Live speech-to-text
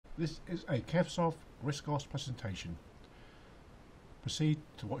This is a Kevsoft RISC presentation. Proceed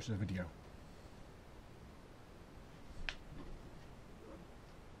to watch the video.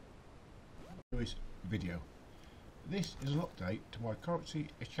 Video. This is an update to my currency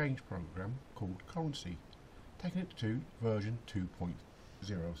exchange program called Currency, taking it to version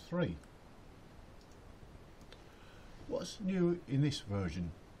 2.03. What's new in this version?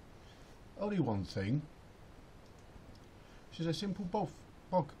 Only one thing. This is a simple bug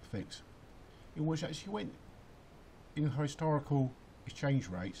fix in which actually went in historical exchange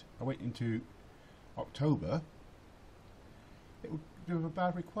rates. I went into October. It would do a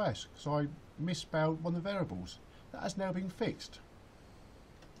bad request because I misspelled one of the variables. That has now been fixed.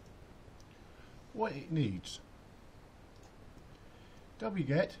 What it needs: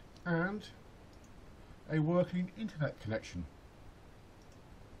 wget and a working internet connection.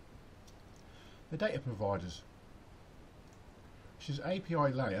 The data providers, which is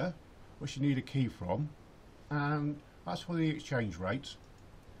API layer, which you need a key from, and that's for the exchange rates,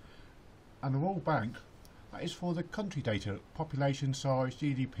 and the World Bank, that is for the country data, population size,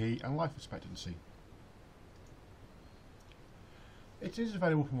 GDP and life expectancy. It is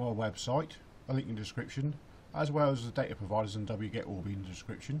available from our website, a link in the description, as well as the data providers and wget will be in the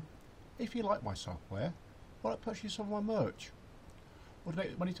description. If you like my software, why not purchase some of my merch or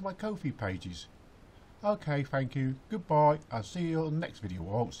donate money to my Ko-fi pages. Okay, thank you, goodbye, I'll see you on the next video.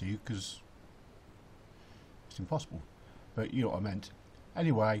 Well, I won't see you because it's impossible, but you know what I meant.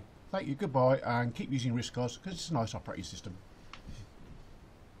 Anyway, thank you, goodbye, and keep using RISC because it's a nice operating system.